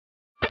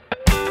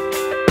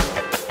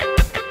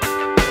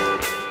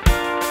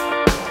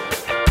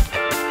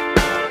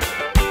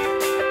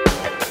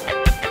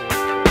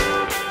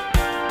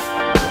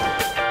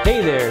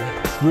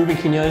Ruben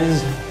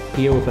Quinones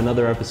here with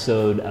another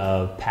episode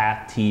of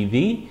Path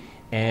TV,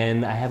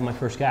 and I have my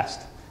first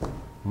guest,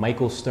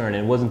 Michael Stern.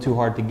 And it wasn't too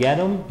hard to get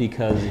him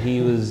because he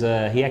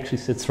actually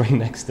sits right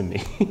next to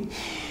me.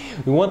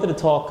 We wanted to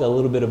talk a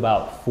little bit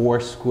about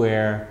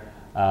Foursquare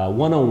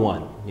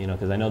 101,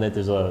 because I know that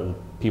there's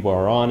people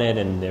are on it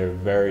and they're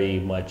very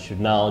much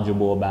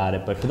knowledgeable about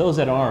it. But for those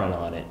that aren't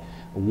on it,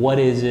 what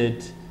is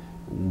it?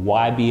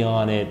 Why be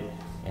on it?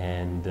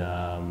 And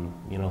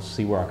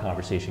see where our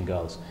conversation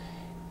goes.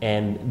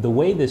 And the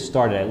way this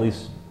started, at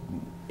least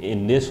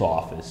in this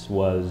office,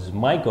 was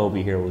Mike over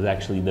here was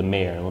actually the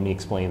mayor. Let me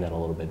explain that a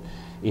little bit.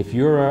 If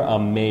you're a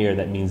mayor,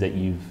 that means that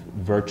you've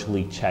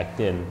virtually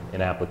checked in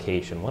an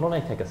application. Why don't I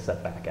take a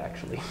step back,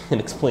 actually, and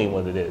explain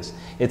what it is?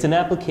 It's an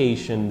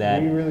application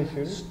that... Are you really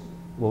shooting?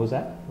 What was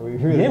that?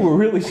 Really yeah, we're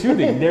really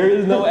shooting. There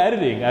is no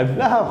editing.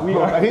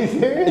 No, are you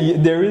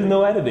serious? There is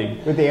no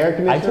editing. With the air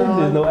conditioner I told you on?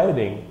 there's no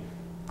editing.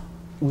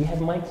 We have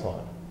mics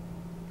on.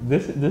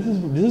 This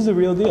is the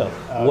real deal.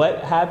 Okay.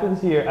 What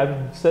happens here,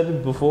 I've said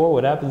it before,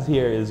 what happens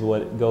here is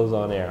what goes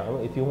on air.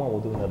 If you want,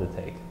 we'll do another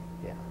take.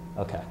 Yeah.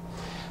 Okay.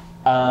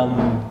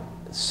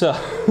 So,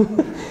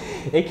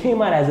 it came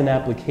out as an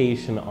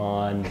application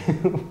on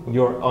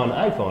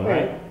iPhone,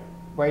 right?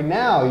 Right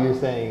now, you're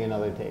saying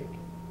another take.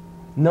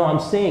 No, I'm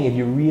saying if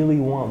you really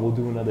want, we'll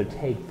do another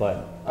take,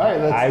 but all right,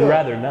 I'd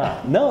rather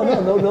not.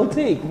 No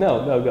take.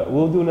 No, go.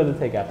 We'll do another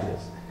take after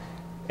this.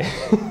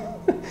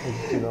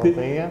 Do the whole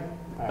thing again?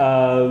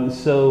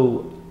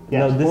 So,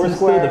 yes, no, this Foursquare. is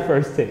still the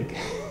first take.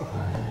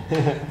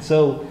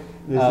 So,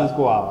 this is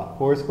Koala.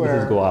 Foursquare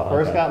this is Koala,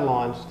 first got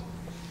launched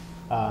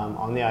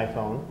on the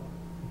iPhone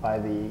by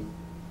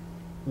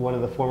one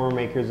of the former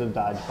makers of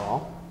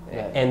Dodgeball.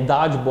 And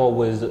Dodgeball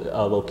was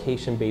a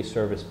location-based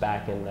service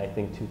back in, I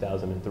think,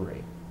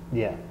 2003.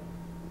 Yeah.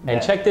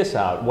 And check this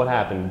out. What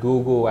happened?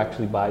 Google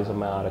actually buys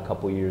them out a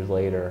couple years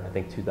later, I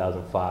think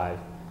 2005.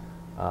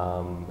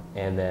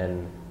 And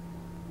then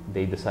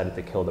they decided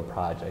to kill the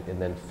project.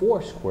 And then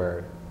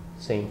Foursquare,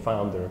 same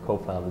founder,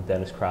 co-founder,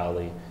 Dennis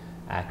Crowley,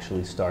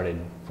 actually started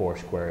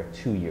Foursquare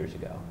 2 years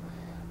ago.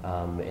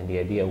 And the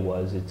idea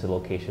was it's a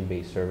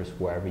location-based service.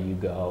 Wherever you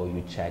go,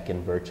 you check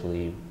in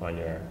virtually on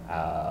your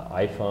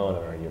iPhone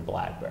or on your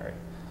BlackBerry.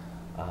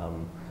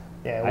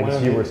 Yeah, I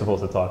guess you were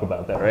supposed to talk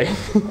about that,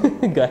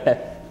 right? Go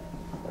ahead.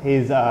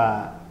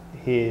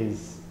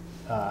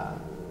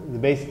 The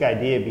basic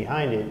idea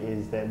behind it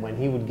is that when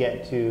he would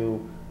get to,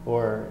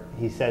 or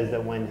he says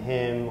that when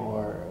him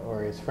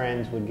or his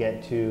friends would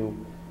get to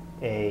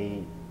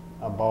a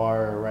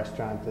bar or a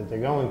restaurant that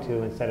they're going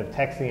to, instead of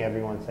texting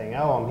everyone saying,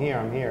 "Oh, I'm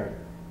here,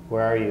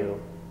 where are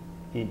you?"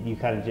 You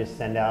kind of just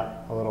send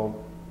out a little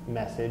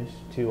message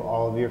to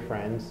all of your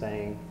friends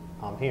saying,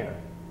 "I'm here,"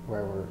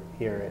 wherever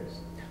here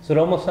is. So it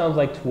almost sounds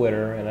like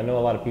Twitter, and I know a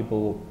lot of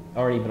people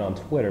aren't even on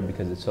Twitter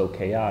because it's so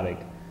chaotic.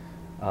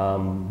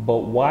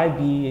 But why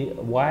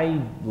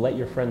let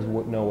your friends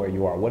know where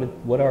you are?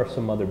 What are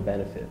some other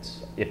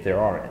benefits, if there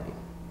are any?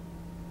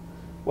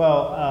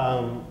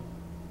 Well,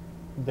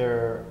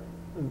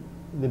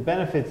 the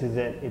benefits is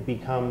that it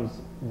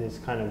becomes this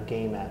kind of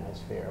game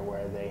atmosphere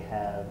where they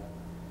have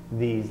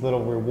these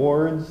little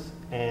rewards,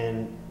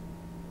 and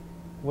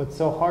what's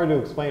so hard to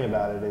explain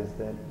about it is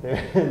that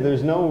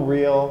there's no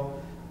real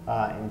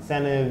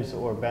incentives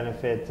or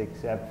benefits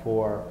except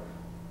for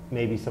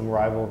maybe some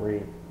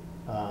rivalry.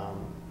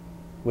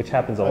 Which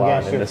happens a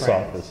lot in this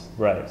friends. office,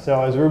 right?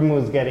 So as Ruben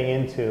was getting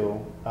into,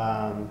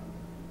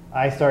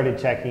 I started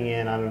checking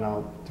in, I don't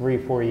know,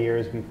 3-4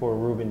 years before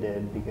Ruben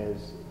did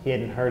because he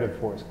hadn't heard of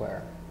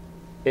Foursquare.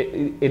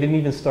 It didn't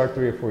even start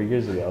 3 or 4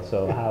 years ago,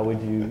 so how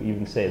would you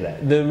even say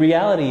that? The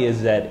reality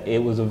is that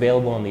it was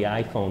available on the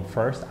iPhone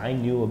first. I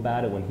knew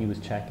about it when he was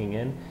checking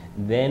in.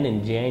 Then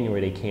in January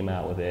they came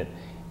out with it,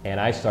 and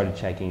I started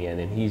checking in,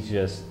 and he's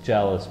just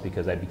jealous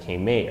because I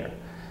became mayor.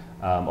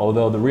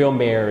 Although the real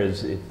mayor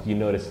is, if you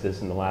noticed this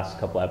in the last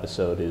couple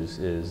episodes,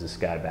 is this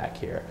guy back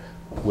here,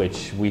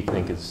 which we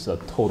think is a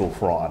total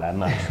fraud. I'm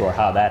not sure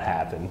how that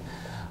happened.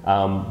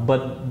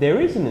 But there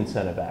is an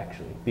incentive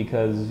actually,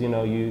 because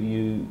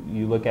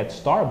you look at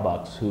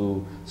Starbucks,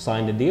 who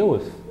signed a deal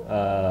with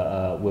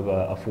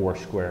a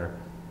Foursquare.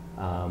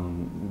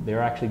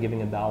 They're actually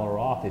giving $1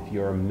 off if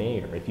you're a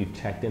mayor. If you've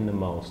checked in the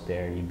most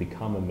there and you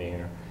become a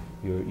mayor,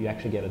 you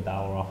actually get $1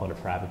 off on a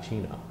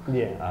Frappuccino.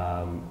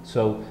 Yeah.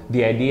 So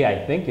the idea,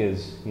 I think,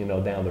 is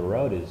down the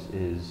road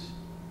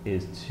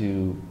is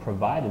to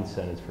provide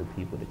incentives for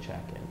people to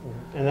check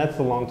in. And that's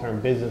the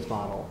long-term business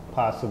model,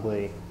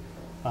 possibly.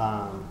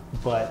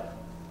 But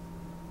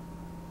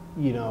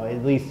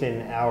at least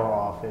in our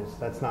office,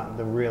 that's not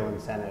the real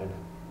incentive.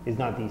 It's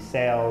not these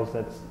sales.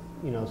 That's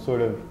sort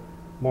of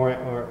more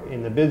or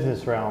in the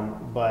business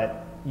realm.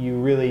 But you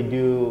really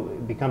do.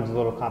 It becomes a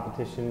little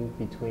competition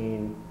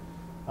between.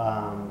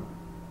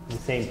 The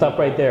same Stop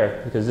right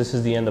there, because this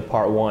is the end of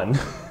part 1.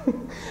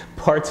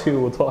 Part 2,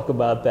 we'll talk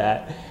about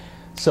that.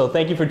 So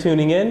thank you for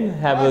tuning in.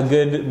 Have a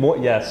good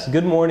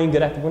morning,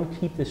 good afternoon.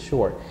 Keep this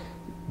short.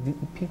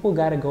 people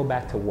got to go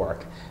back to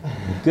work.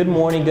 Good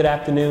morning, good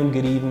afternoon,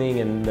 good evening,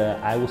 and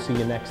I will see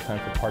you next time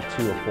for part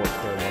 2 of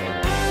Foursquare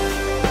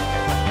 101.